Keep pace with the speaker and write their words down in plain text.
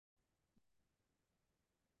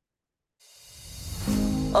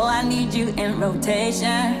Oh, I need you in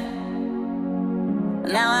rotation.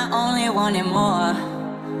 Now I only wanted more.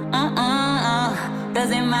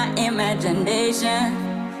 Cause in my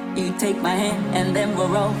imagination, you take my hand and then we're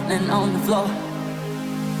rolling on the floor.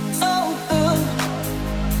 So good,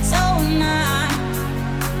 so nice.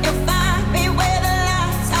 If I be where the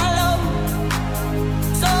lights are low,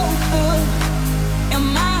 so good in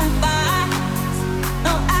my vibes.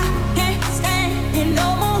 No, I can't stand it no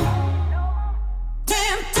more.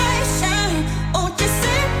 Temptation, won't you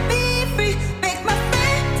set me free? Make my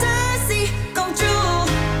fantasy come true.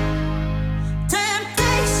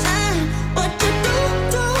 Temptation, what you do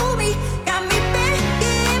to me got me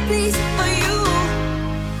begging please for you.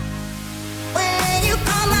 When you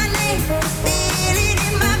call my name, feel it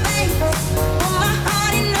in my veins, put my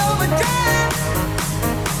heart in overdrive.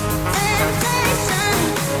 Temptation,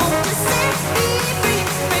 won't you set me free?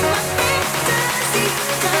 Bring my fantasy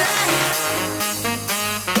to life.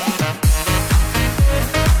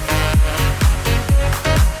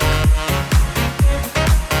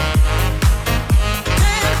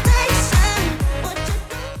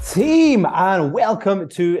 Team, and welcome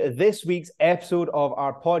to this week's episode of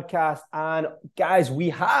our podcast. And guys, we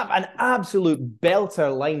have an absolute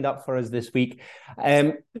belter lined up for us this week.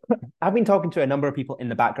 I've been talking to a number of people in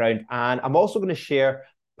the background, and I'm also going to share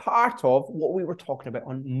part of what we were talking about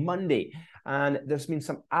on Monday. And there's been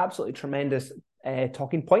some absolutely tremendous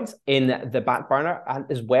talking points in the back burner,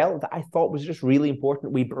 and as well that I thought was just really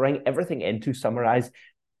important we bring everything in to summarize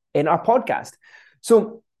in our podcast.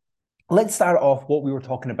 So let's start off what we were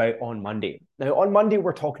talking about on Monday. Now, on Monday,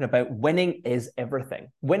 we're talking about winning is everything.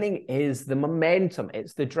 Winning is the momentum.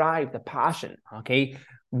 It's the drive, the passion, okay?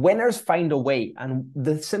 Winners find a way. And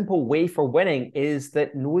the simple way for winning is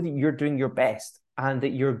that know that you're doing your best and that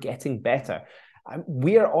you're getting better.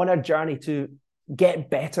 We are on a journey to get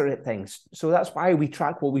better at things. So that's why we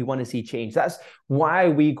track what we want to see change. That's why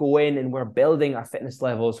we go in and we're building our fitness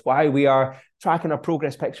levels, why we are tracking our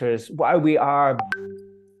progress pictures, why we are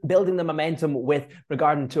building the momentum with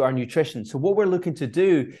regarding to our nutrition. So what we're looking to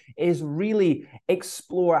do is really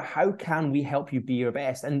explore how can we help you be your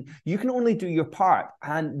best. And you can only do your part.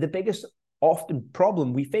 And the biggest often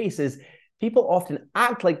problem we face is people often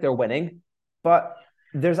act like they're winning, but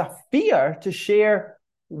there's a fear to share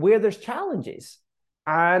where there's challenges.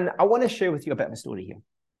 And I want to share with you a bit of a story here.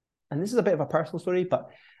 And this is a bit of a personal story, but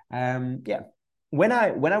when I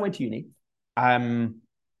went to uni,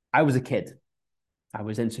 I was a kid. I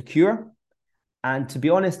was insecure. And to be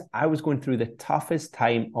honest, I was going through the toughest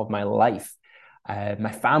time of my life.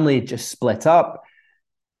 My family had just split up.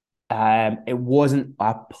 It wasn't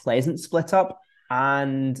a pleasant split up.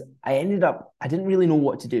 And I didn't really know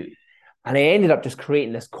what to do. And I ended up just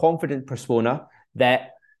creating this confident persona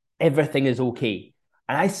that everything is okay.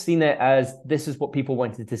 And I seen it as this is what people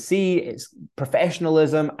wanted to see. It's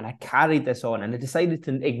professionalism. And I carried this on. And I decided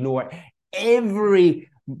to ignore every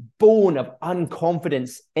bone of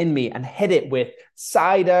unconfidence in me and hit it with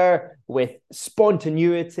cider, with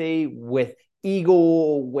spontaneity, with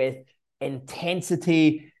ego, with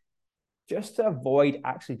intensity, just to avoid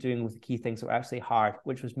actually doing the key things that were actually hard,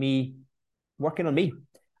 which was me working on me.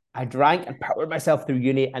 I drank and powered myself through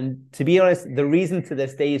uni. And to be honest, the reason to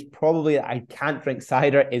this day is probably that I can't drink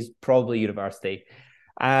cider is probably university.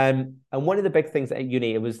 And one of the big things at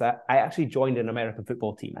uni was that I actually joined an American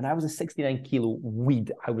football team, and I was a 69 kilo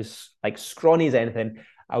weed. I was like scrawny as anything.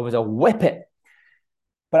 I was a whippet.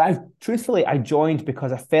 But I joined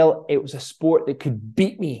because I felt it was a sport that could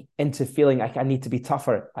beat me into feeling like I need to be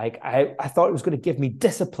tougher. Like I thought it was going to give me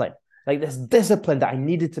discipline, like this discipline that I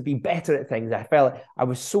needed to be better at things. I felt I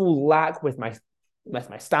was so lack with my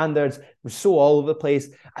standards, it was so all over the place.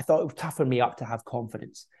 I thought it would toughen me up to have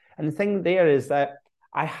confidence. And the thing there is that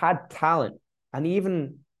I had talent. And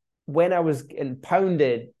even when I was getting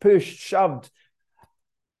pounded, pushed, shoved,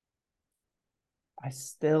 I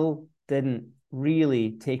still didn't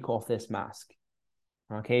really take off this mask,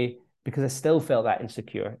 okay? Because I still felt that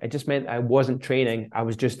insecure. It just meant I wasn't training. I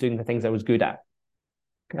was just doing the things I was good at.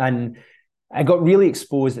 And I got really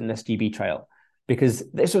exposed in this GB trial because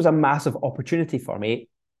this was a massive opportunity for me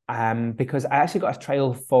because I actually got a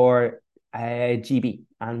trial for GB.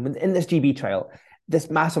 And in this GB trial, this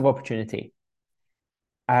massive opportunity.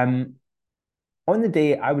 On the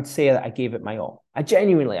day, I would say that I gave it my all. I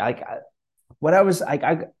genuinely,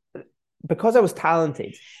 because I was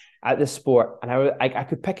talented at this sport and I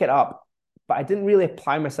could pick it up, but I didn't really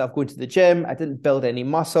apply myself going to the gym. I didn't build any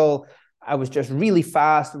muscle. I was just really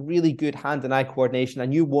fast, really good hand and eye coordination. I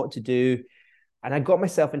knew what to do. And I got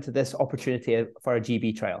myself into this opportunity for a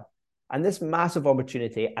GB trial. and this massive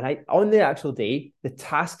opportunity. And on the actual day, the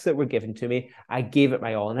tasks that were given to me, I gave it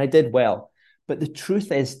my all and I did well. But the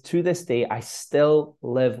truth is, to this day, I still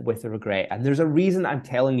live with the regret. And there's a reason I'm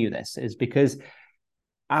telling you this, is because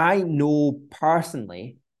I know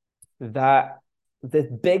personally that the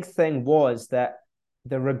big thing was that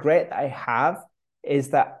the regret that I have is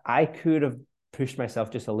that I could have pushed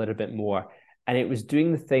myself just a little bit more. And it was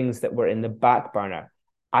doing the things that were in the back burner.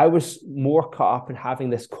 I was more caught up in having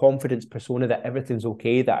this confidence persona that everything's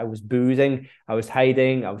okay, that I was boozing, I was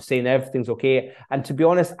hiding, I was saying everything's okay. And to be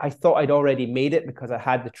honest, I thought I'd already made it because I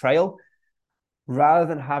had the trial, rather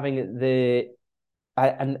than having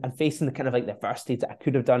and facing the kind of like the adversity that I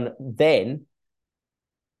could have done then.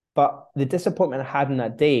 But the disappointment I had in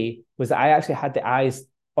that day was that I actually had the eyes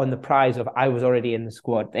on the prize of I was already in the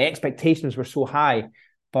squad. The expectations were so high,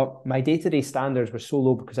 but my day-to-day standards were so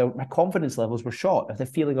low because my confidence levels were shot of the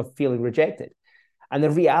feeling of feeling rejected. And the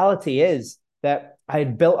reality is that I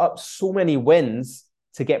had built up so many wins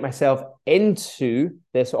to get myself into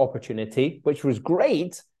this opportunity, which was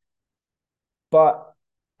great, but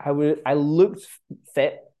I looked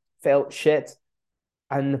fit, felt shit.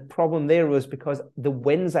 And the problem there was because the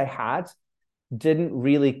wins I had didn't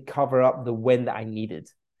really cover up the win that I needed.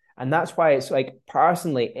 And that's why it's like,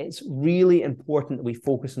 personally, it's really important that we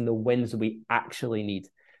focus on the wins that we actually need.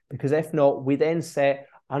 Because if not, we then set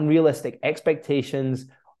unrealistic expectations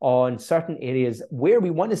on certain areas where we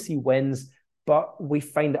want to see wins, but we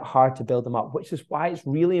find it hard to build them up, which is why it's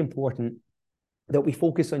really important that we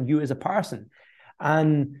focus on you as a person.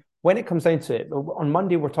 And when it comes down to it, on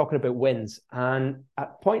Monday, we're talking about wins. And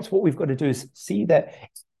at points, what we've got to do is see that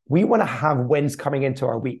we want to have wins coming into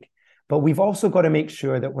our week. But we've also got to make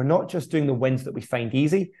sure that we're not just doing the wins that we find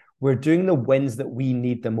easy, we're doing the wins that we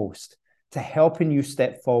need the most to helping you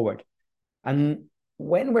step forward. And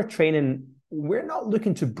when we're training, we're not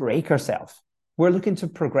looking to break ourselves. We're looking to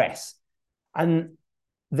progress. And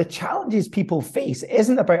the challenges people face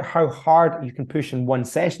isn't about how hard you can push in one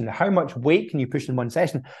session, how much weight can you push in one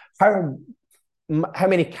session, how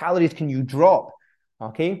many calories can you drop,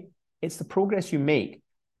 okay? It's the progress you make,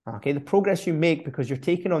 okay? The progress you make because you're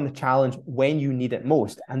taking on the challenge when you need it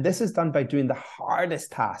most. And this is done by doing the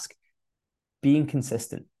hardest task, being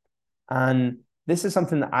consistent. And this is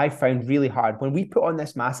something that I found really hard. When we put on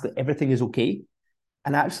this mask that everything is okay,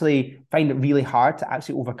 and actually find it really hard to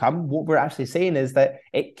actually overcome, what we're actually saying is that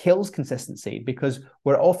it kills consistency, because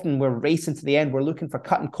we're racing to the end. We're looking for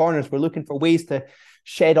cutting corners. We're looking for ways to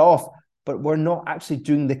shed off, but we're not actually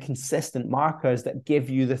doing the consistent markers that give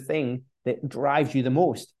you the thing that drives you the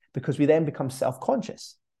most, because we then become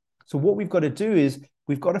self-conscious. So what we've got to do is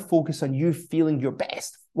we've got to focus on you feeling your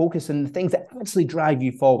best, focus on the things that actually drive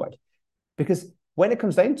you forward. Because when it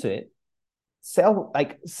comes down to it,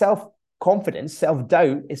 self-confidence,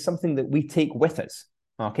 self-doubt is something that we take with us,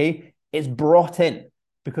 okay? It's brought in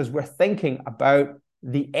because we're thinking about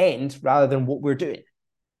the end rather than what we're doing.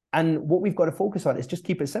 And what we've got to focus on is just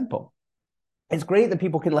keep it simple. It's great that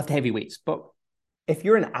people can lift heavy weights, but if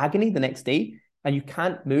you're in agony the next day and you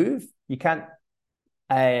can't move, you can't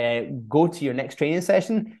go to your next training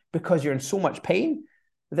session because you're in so much pain,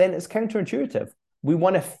 then it's counterintuitive. We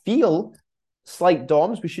want to feel slight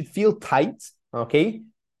DOMs. We should feel tight, okay?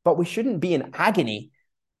 But we shouldn't be in agony.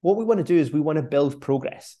 What we want to do is we want to build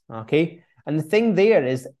progress, okay? And the thing there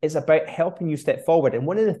is about helping you step forward. And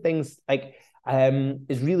one of the things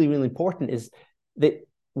is really, really important is that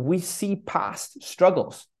we see past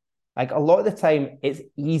struggles. Like a lot of the time, it's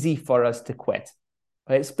easy for us to quit.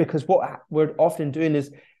 It's because what we're often doing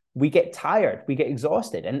is we get tired, we get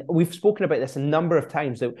exhausted. And we've spoken about this a number of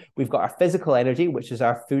times, that we've got our physical energy, which is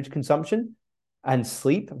our food consumption and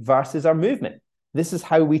sleep, versus our movement. This is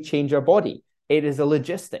how we change our body. It is a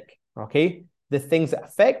logistic, okay? The things that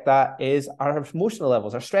affect that is our emotional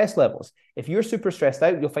levels, our stress levels. If you're super stressed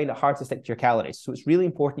out, you'll find it hard to stick to your calories. So it's really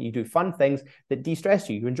important you do fun things that de-stress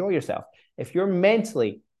you, you enjoy yourself. If you're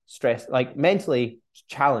mentally stressed, like mentally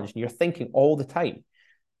challenged, and you're thinking all the time,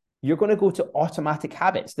 you're going to go to automatic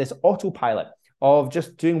habits, this autopilot of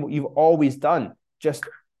just doing what you've always done, just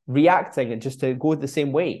reacting and just to go the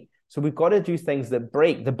same way. So we've got to do things that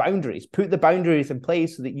break the boundaries, put the boundaries in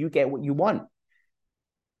place so that you get what you want.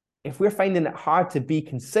 If we're finding it hard to be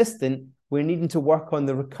consistent, we're needing to work on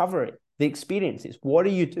the recovery, the experiences. What are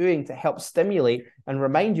you doing to help stimulate and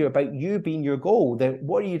remind you about you being your goal?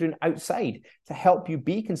 What are you doing outside to help you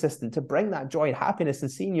be consistent, to bring that joy and happiness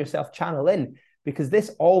and seeing yourself channel in? Because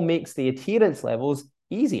this all makes the adherence levels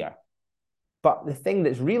easier. But the thing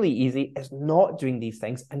that's really easy is not doing these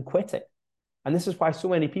things and quitting. And this is why so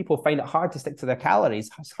many people find it hard to stick to their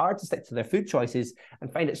calories. It's hard to stick to their food choices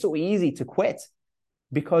and find it so easy to quit.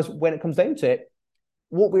 Because when it comes down to it,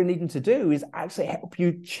 what we're needing to do is actually help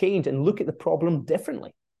you change and look at the problem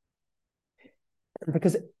differently.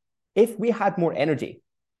 Because if we had more energy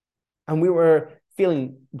and we were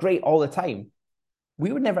feeling great all the time,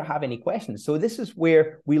 we would never have any questions. So this is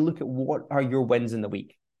where we look at what are your wins in the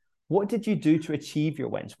week. What did you do to achieve your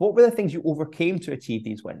wins? What were the things you overcame to achieve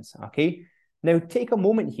these wins? Okay. Now take a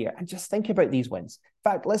moment here and just think about these wins.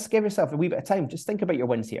 In fact, let's give yourself a wee bit of time. Just think about your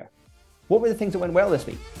wins here. What were the things that went well this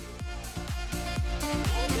week?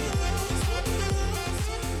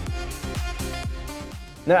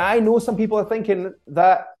 Now, I know some people are thinking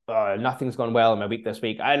that nothing's gone well in my week this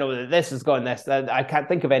week. I know that this has gone this. I can't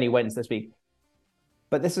think of any wins this week.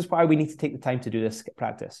 But this is why we need to take the time to do this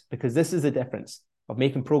practice, because this is the difference of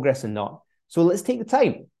making progress and not. So let's take the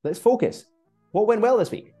time. Let's focus. What went well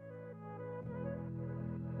this week?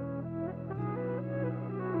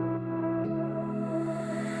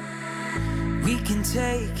 We can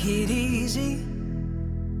take it easy.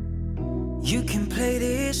 You can play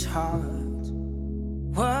this hard.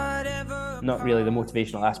 Whatever. Not really the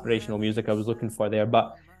motivational, aspirational music I was looking for there,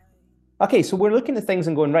 but okay, so we're looking at things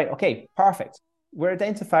and going, right, okay, perfect. We're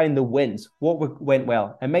identifying the wins, what went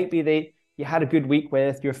well. It might be that you had a good week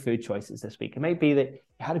with your food choices this week. It might be that you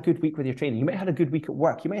had a good week with your training. You might have had a good week at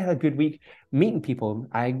work. You might have had a good week meeting people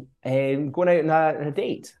and going out on a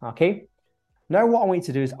date, okay? Now what I want you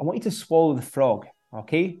to do is I want you to swallow the frog,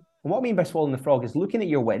 okay? And what I mean by swallowing the frog is looking at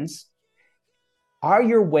your wins. Are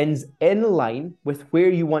your wins in line with where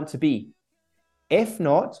you want to be? If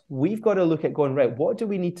not, we've got to look at going, right, what do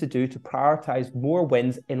we need to do to prioritize more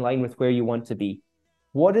wins in line with where you want to be?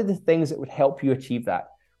 What are the things that would help you achieve that?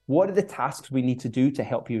 What are the tasks we need to do to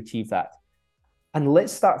help you achieve that? And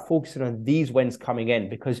let's start focusing on these wins coming in,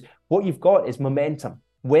 because what you've got is momentum.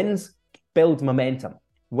 Wins build momentum.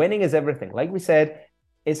 Winning is everything. Like we said,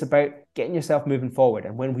 it's about getting yourself moving forward.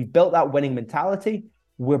 And when we built that winning mentality,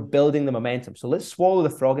 we're building the momentum. So let's swallow the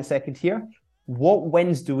frog a second here. What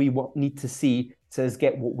wins do we need to see to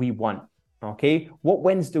get what we want? Okay. What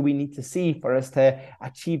wins do we need to see for us to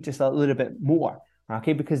achieve just a little bit more?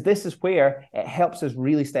 Okay. Because this is where it helps us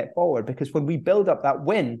really step forward. Because when we build up that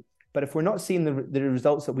win, but if we're not seeing the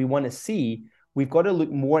results that we want to see, we've got to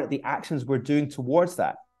look more at the actions we're doing towards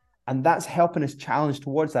that. And that's helping us challenge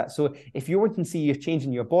towards that. So if you want to see a change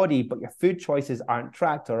in your body, but your food choices aren't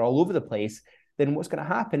tracked or all over the place, then what's going to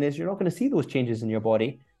happen is you're not going to see those changes in your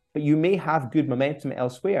body, but you may have good momentum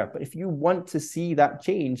elsewhere. But if you want to see that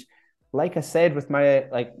change, like I said with when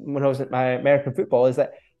I was at my American football, is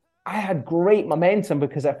that I had great momentum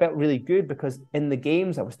because I felt really good, because in the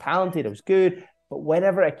games I was talented, I was good. But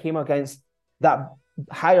whenever I came against that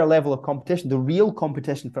higher level of competition, the real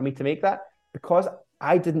competition for me to make that, because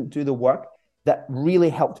I didn't do the work that really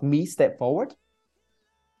helped me step forward,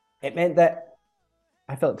 it meant that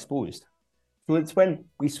I felt exposed. So it's when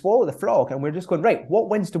we swallow the frog and we're just going, right, what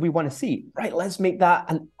wins do we want to see? Right, let's make that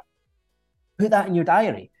and put that in your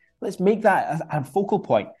diary. Let's make that a focal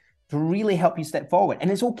point to really help you step forward. And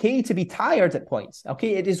it's okay to be tired at points.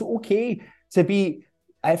 Okay, it is okay to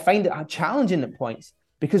I find it challenging at points,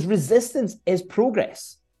 because resistance is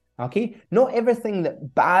progress. Okay, not everything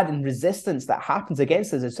that bad and resistance that happens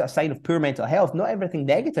against us is a sign of poor mental health. Not everything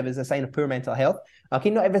negative is a sign of poor mental health.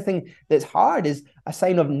 Okay, not everything that's hard is a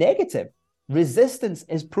sign of negative. Resistance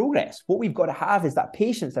is progress. What we've got to have is that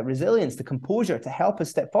patience, that resilience, the composure to help us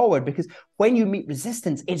step forward, because when you meet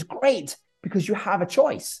resistance, it's great because you have a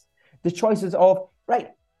choice. The choices of, right,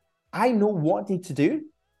 I know what I need to do.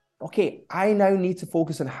 Okay, I now need to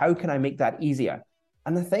focus on how can I make that easier.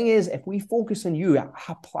 And the thing is, if we focus on you,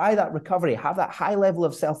 apply that recovery, have that high level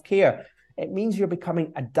of self-care, it means you're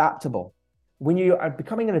becoming adaptable. When you are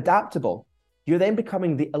becoming adaptable, you're then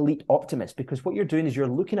becoming the elite optimist, because what you're doing is you're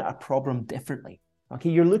looking at a problem differently. Okay,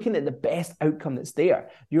 you're looking at the best outcome that's there.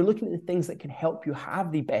 You're looking at the things that can help you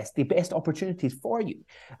have the best opportunities for you.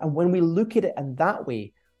 And when we look at it in that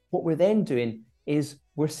way, what we're then doing is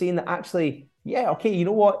we're seeing that actually, yeah, okay, you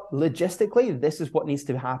know what? Logistically, this is what needs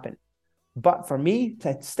to happen. But for me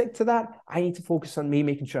to stick to that, I need to focus on me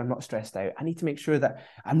making sure I'm not stressed out. I need to make sure that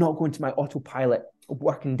I'm not going to my autopilot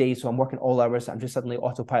working days. So I'm working all hours. I'm just suddenly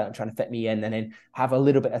autopilot trying to fit me in and then have a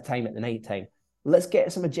little bit of time at the night time. Let's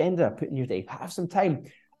get some agenda put in your day. Have some time.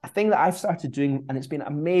 A thing that I've started doing, and it's been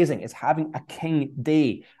amazing, is having a king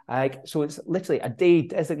day. So it's literally a day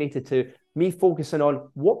designated to me focusing on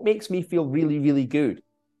what makes me feel really, really good.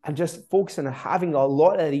 And just focusing on having a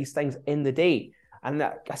lot of these things in the day. And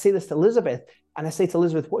I say this to Elizabeth, and I say to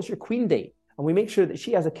Elizabeth, what's your queen day? And we make sure that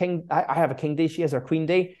she has a king, I have a king day, she has her queen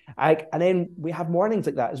day. And then we have mornings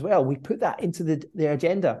like that as well. We put that into the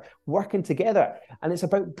agenda, working together. And it's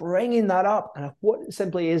about bringing that up. And what it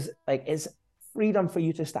simply is like, is freedom for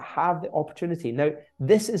you just to have the opportunity. Now,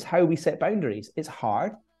 this is how we set boundaries. It's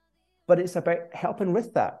hard, but it's about helping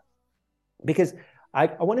with that. Because I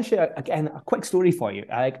want to share, again, a quick story for you.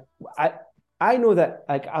 I know that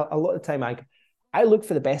like a lot of the time, I look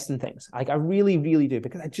for the best in things. Like I really, really do,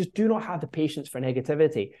 because I just do not have the patience for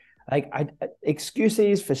negativity. Like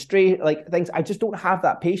excuses, frustration, like things. I just don't have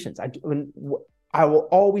that patience. I will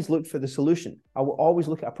always look for the solution. I will always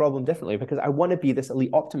look at a problem differently because I want to be this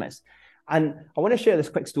elite optimist. And I want to share this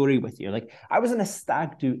quick story with you. Like I was in a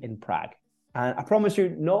stag do in Prague, and I promise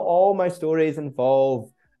you, not all my stories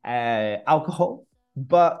involve alcohol,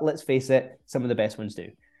 but let's face it, some of the best ones do.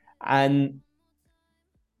 And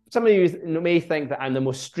some of you may think that I'm the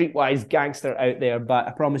most streetwise gangster out there, but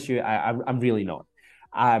I promise you, I'm really not.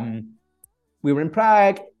 We were in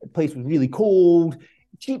Prague. The place was really cold,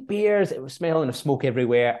 cheap beers. It was smelling of smoke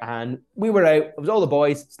everywhere. And we were out. It was all the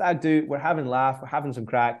boys, stag do. We're having a laugh. We're having some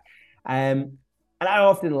crack. And I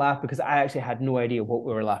often laugh because I actually had no idea what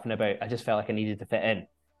we were laughing about. I just felt like I needed to fit in.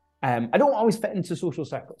 I don't always fit into social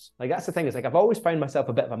circles. Like that's the thing. Is like I've always found myself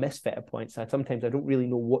a bit of a misfit at points. Sometimes I don't really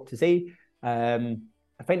know what to say.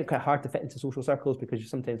 I find it quite hard to fit into social circles because you're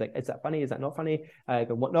sometimes like, is that funny? Is that not funny?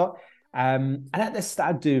 And whatnot. And at this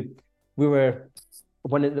stag do, we were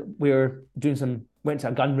went to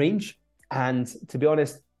a gun range. And to be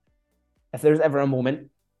honest, if there's ever a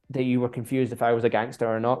moment that you were confused if I was a gangster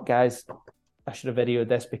or not, guys, I should have videoed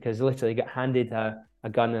this because I literally got handed a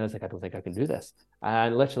gun and I was like, I don't think I can do this.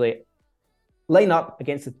 And literally line up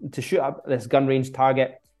to shoot up this gun range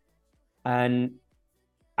target. And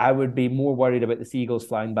I would be more worried about the seagulls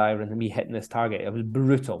flying by than me hitting this target. It was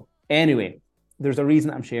brutal. Anyway, there's a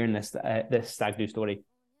reason I'm sharing this stag do story.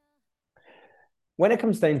 When it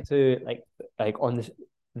comes down to like on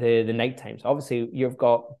the night times, obviously you've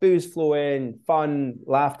got booze flowing, fun,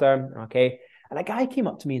 laughter, okay. And a guy came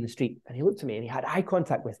up to me in the street and he looked at me and he had eye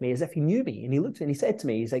contact with me as if he knew me. And he looked and he said to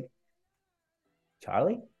me, he's like,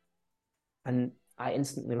 Charlie? And I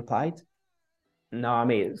instantly replied, no,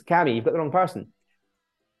 mate, it's Cammy, you've got the wrong person.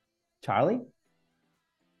 Charlie?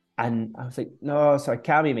 And I was like, no, sorry,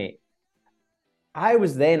 Cammy, mate. I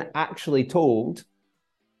was then actually told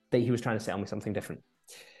that he was trying to sell me something different.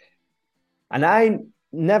 And I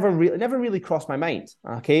never really crossed my mind,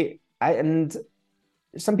 okay? And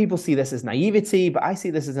some people see this as naivety, but I see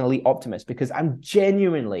this as an elite optimist because I'm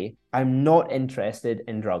not interested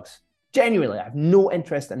in drugs. Genuinely, I have no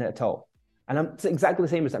interest in it at all. And it's exactly the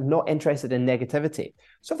same as I'm not interested in negativity.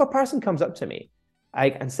 So if a person comes up to me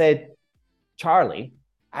and said, Charlie,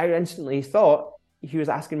 I instantly thought he was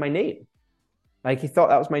asking my name. Like he thought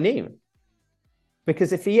that was my name.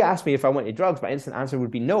 Because if he asked me if I wanted drugs, my instant answer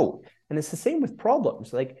would be no. And it's the same with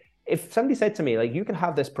problems. Like if somebody said to me, like, you can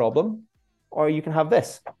have this problem or you can have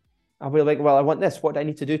this. I'll be like, well, I want this. What do I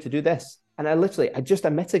need to do this? And I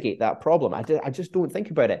mitigate that problem. I just don't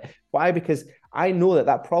think about it. Why? Because I know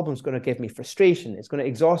that problem is going to give me frustration. It's going to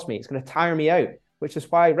exhaust me. It's going to tire me out, which is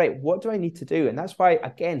why, right, what do I need to do? And that's why,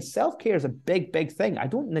 again, self-care is a big, big thing. I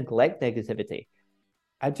don't neglect negativity.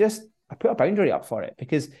 I put a boundary up for it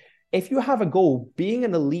because if you have a goal, being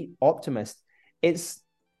an elite optimist, it's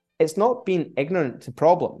not being ignorant to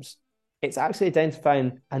problems. It's actually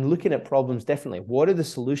identifying and looking at problems differently. What are the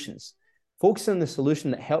solutions? Focus on the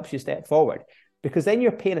solution that helps you step forward, because then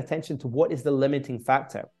you're paying attention to what is the limiting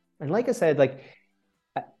factor. And like I said, like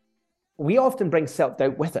we often bring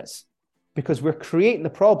self-doubt with us because we're creating the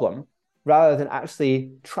problem rather than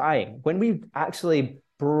actually trying. When we actually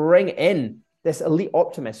bring in this elite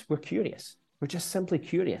optimist, we're curious. We're just simply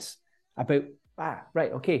curious about,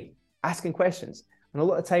 right, okay, asking questions. And a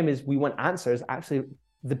lot of time is we want answers. Actually,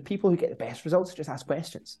 the people who get the best results just ask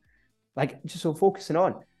questions. Like, just so focusing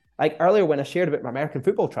on. Like earlier when I shared about my American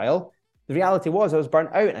football trial, the reality was I was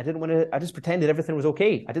burnt out and I just pretended everything was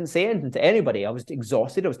okay. I didn't say anything to anybody. I was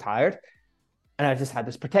exhausted, I was tired. And I just had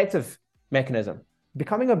this protective mechanism.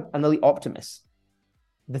 Becoming an elite optimist,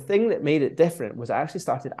 the thing that made it different was I actually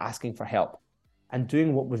started asking for help and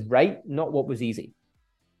doing what was right, not what was easy.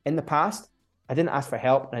 In the past, I didn't ask for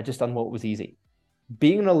help and I just done what was easy.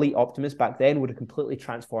 Being an elite optimist back then would have completely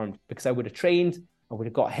transformed because I would have trained, I would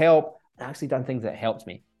have got help and actually done things that helped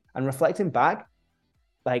me. And reflecting back,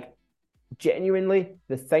 like genuinely,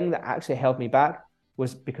 the thing that actually held me back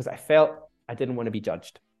was because I felt I didn't want to be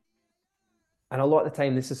judged. And a lot of the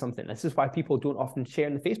time, this is why people don't often share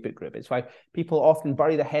in the Facebook group. It's why people often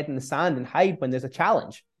bury their head in the sand and hide when there's a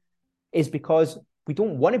challenge, is because we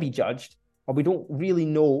don't want to be judged or we don't really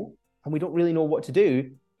know and we don't really know what to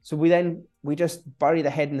do. So we just bury the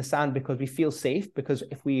head in the sand because we feel safe, because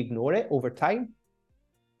if we ignore it over time,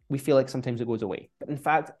 we feel like sometimes it goes away. But in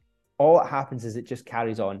fact, all that happens is it just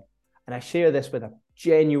carries on. And I share this with a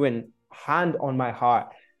genuine hand on my heart.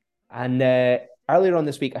 And earlier on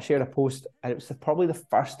this week, I shared a post, and it was probably the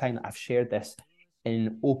first time that I've shared this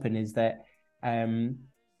in open, is that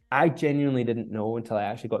I genuinely didn't know until I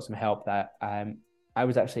actually got some help that I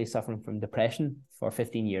was actually suffering from depression for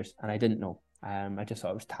 15 years, and I didn't know. I just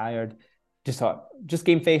thought I was tired, just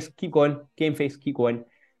game face, keep going, game face, keep going,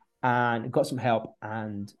 and got some help.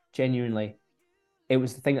 And genuinely, it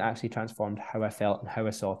was the thing that actually transformed how I felt and how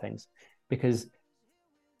I saw things, because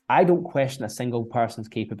I don't question a single person's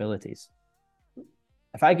capabilities.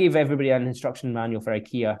 If I gave everybody an instruction manual for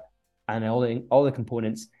IKEA and all the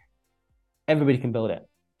components, everybody can build it.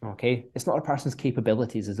 Okay, it's not a person's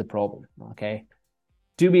capabilities is the problem. Okay,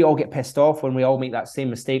 do we all get pissed off when we all make that same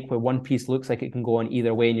mistake where one piece looks like it can go on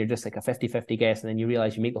either way and you're just like a 50-50 guess, and then you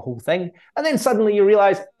realize you make the whole thing, and then suddenly you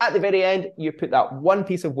realize at the very end you put that one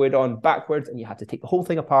piece of wood on backwards and you have to take the whole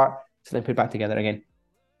thing apart to then put it back together again?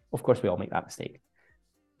 Of course we all make that mistake.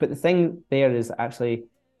 But the thing there is actually,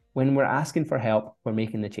 when we're asking for help, we're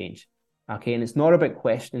making the change. Okay, and it's not about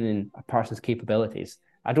questioning a person's capabilities.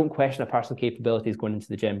 I don't question a person's capabilities going into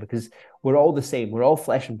the gym, because we're all the same. We're all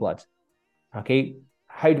flesh and blood. Okay,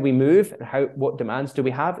 how do we move and what demands do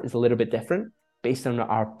we have is a little bit different based on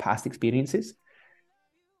our past experiences.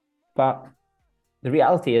 But the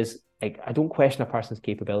reality is, like, I don't question a person's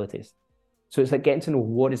capabilities. So it's like getting to know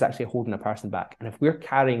what is actually holding a person back. And if we're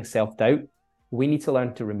carrying self-doubt, we need to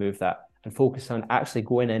learn to remove that and focus on actually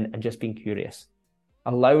going in and just being curious,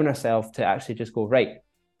 allowing ourselves to actually just go, right,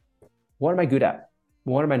 what am I good at?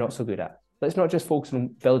 What am I not so good at? Let's not just focus on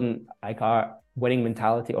building like our winning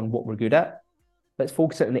mentality on what we're good at. Let's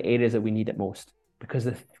focus it in the areas that we need it most, because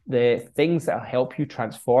the things that will help you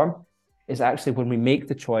transform is actually when we make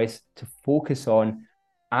the choice to focus on,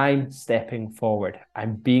 I'm stepping forward.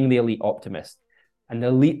 I'm being the elite optimist. And the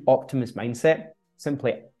elite optimist mindset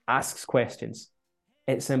simply asks questions.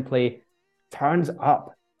 It simply turns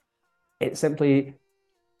up. It simply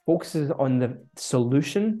focuses on the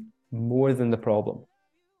solution more than the problem.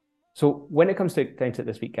 So when it comes to down to it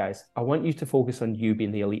this week, guys, I want you to focus on you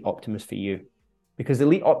being the elite optimist for you, because the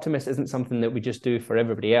elite optimist isn't something that we just do for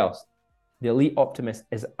everybody else. The elite optimist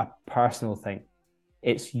is a personal thing.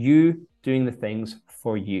 It's you doing the things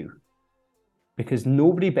for you, because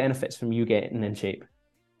nobody benefits from you getting in shape.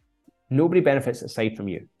 Nobody benefits aside from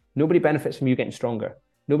you. Nobody benefits from you getting stronger.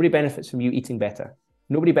 Nobody benefits from you eating better.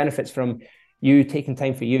 Nobody benefits from you taking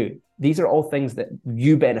time for you. These are all things that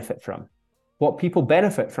you benefit from. What people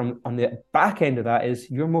benefit from on the back end of that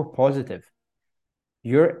is you're more positive,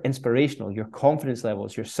 you're inspirational, your confidence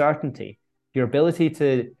levels, your certainty, your ability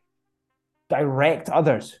to direct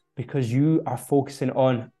others, because you are focusing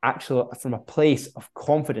on actual from a place of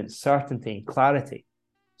confidence, certainty, and clarity.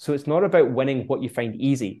 So it's not about winning what you find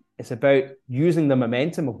easy. It's about using the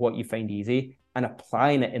momentum of what you find easy and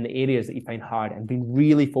applying it in the areas that you find hard and being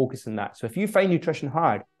really focused on that. So if you find nutrition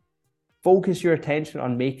hard, focus your attention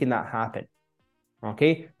on making that happen.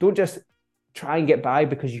 Okay? Don't just try and get by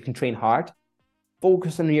because you can train hard.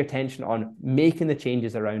 Focus on your attention on making the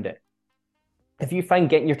changes around it. If you find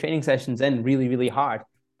getting your training sessions in really, really hard,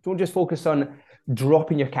 don't just focus on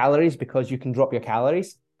dropping your calories because you can drop your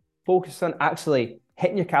calories. Focus on actually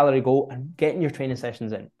hitting your calorie goal and getting your training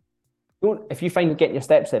sessions in. If you find getting your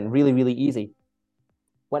steps in really, really easy,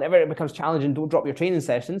 whenever it becomes challenging, don't drop your training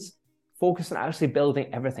sessions. Focus on actually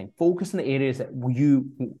building everything. Focus on the areas that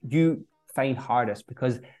you find hardest,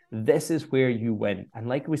 because this is where you win. And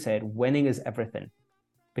like we said, winning is everything,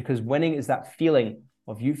 because winning is that feeling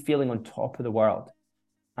of you feeling on top of the world.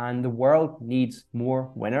 And the world needs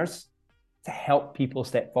more winners to help people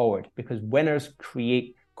step forward, because winners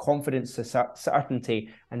create confidence, certainty,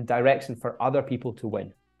 and direction for other people to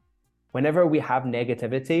win. Whenever we have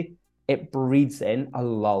negativity, it breeds in a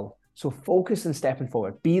lull. So focus on stepping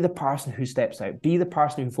forward. Be the person who steps out. Be the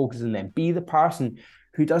person who focuses on them. Be the person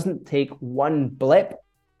who doesn't take one blip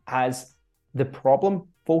as the problem.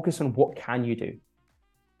 Focus on what can you do.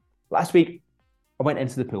 Last week, I went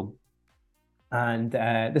into the pool. And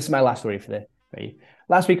this is my last story for you.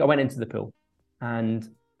 Last week, I went into the pool. And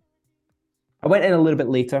I went in a little bit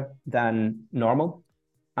later than normal.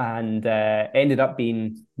 And ended up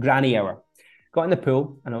being granny hour. Got in the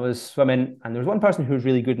pool and I was swimming, and there was one person who was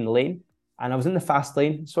really good in the lane, and I was in the fast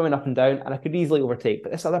lane, swimming up and down, and I could easily overtake,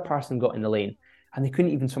 but this other person got in the lane and they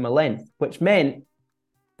couldn't even swim a length, which meant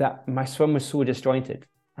that my swim was so disjointed.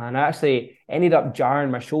 And I actually ended up jarring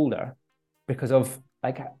my shoulder because of,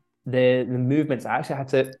 like, the movements, I actually had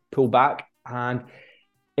to pull back, and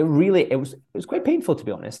it was quite painful, to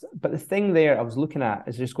be honest. But the thing there I was looking at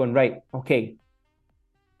is just going, right, okay,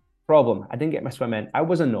 problem. I didn't get my swim in. I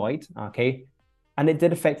was annoyed, okay? And it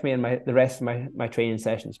did affect me in the rest of my training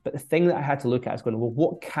sessions. But the thing that I had to look at is going, well,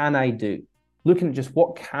 what can I do? Looking at just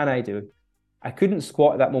what can I do? I couldn't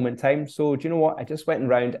squat at that moment in time. So do you know what? I just went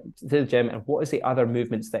around to the gym, and what is the other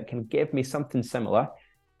movements that can give me something similar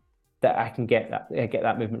that I can get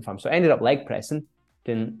that movement from? So I ended up leg pressing,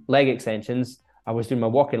 doing leg extensions. I was doing my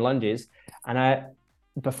walking lunges, and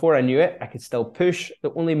before I knew it, I could still push.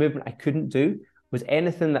 The only movement I couldn't do was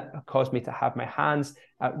anything that caused me to have my hands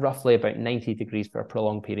at roughly about 90 degrees for a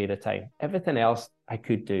prolonged period of time. Everything else I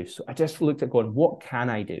could do. So I just looked at going, what can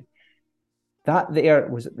I do? That there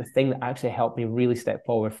was the thing that actually helped me really step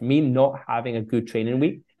forward, for me not having a good training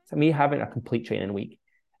week to me having a complete training week.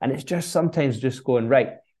 And it's just sometimes just going,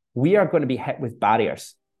 right, we are going to be hit with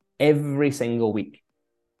barriers every single week.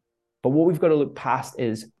 But what we've got to look past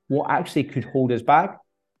is what actually could hold us back.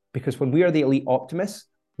 Because when we are the elite optimists,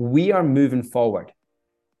 we are moving forward,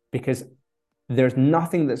 because there's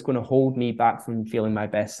nothing that's going to hold me back from feeling my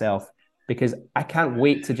best self, because I can't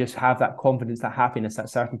wait to just have that confidence, that happiness, that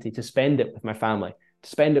certainty, to spend it with my family, to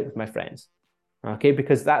spend it with my friends. Okay,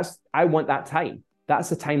 because I want that time. That's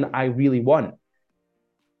the time that I really want.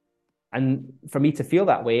 And for me to feel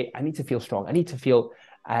that way, I need to feel strong. I need to feel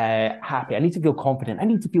happy. I need to feel confident. I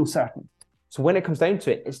need to feel certain. So when it comes down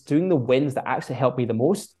to it, it's doing the wins that actually help me the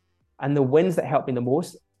most. And the wins that help me the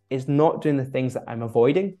most is not doing the things that I'm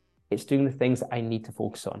avoiding. It's doing the things that I need to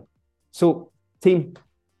focus on. So, team,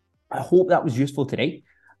 I hope that was useful today.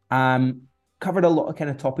 Covered a lot of kind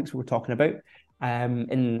of topics we were talking about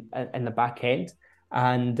in the back end.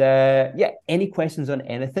 And any questions on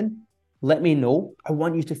anything, let me know. I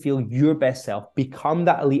want you to feel your best self. Become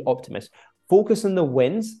that elite optimist. Focus on the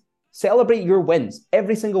wins. Celebrate your wins.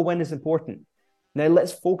 Every single win is important. Now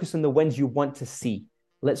let's focus on the wins you want to see.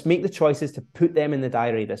 Let's make the choices to put them in the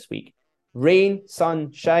diary this week. Rain,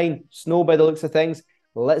 sun, shine, snow by the looks of things.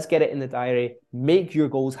 Let's get it in the diary. Make your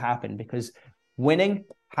goals happen, because winning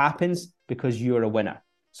happens because you're a winner.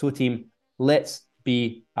 So team, let's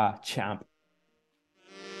be a champ.